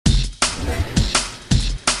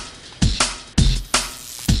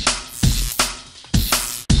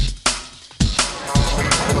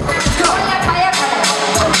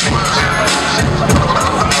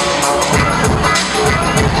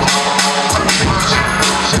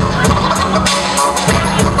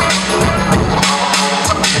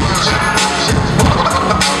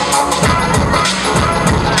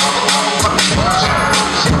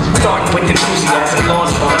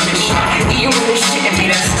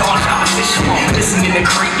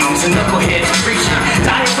assholes and knuckleheads preaching,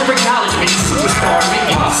 dying for acknowledgement, superstar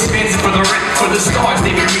making, advancing for the rent, for the stars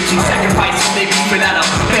they be reaching, sacrifice when they be for that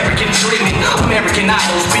American dreaming, American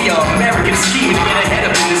idols, be American scheming to get ahead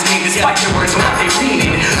of in this game, despite their words and what they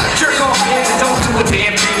meaning. Jerk off hands and don't do a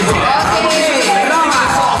damn thing wrong.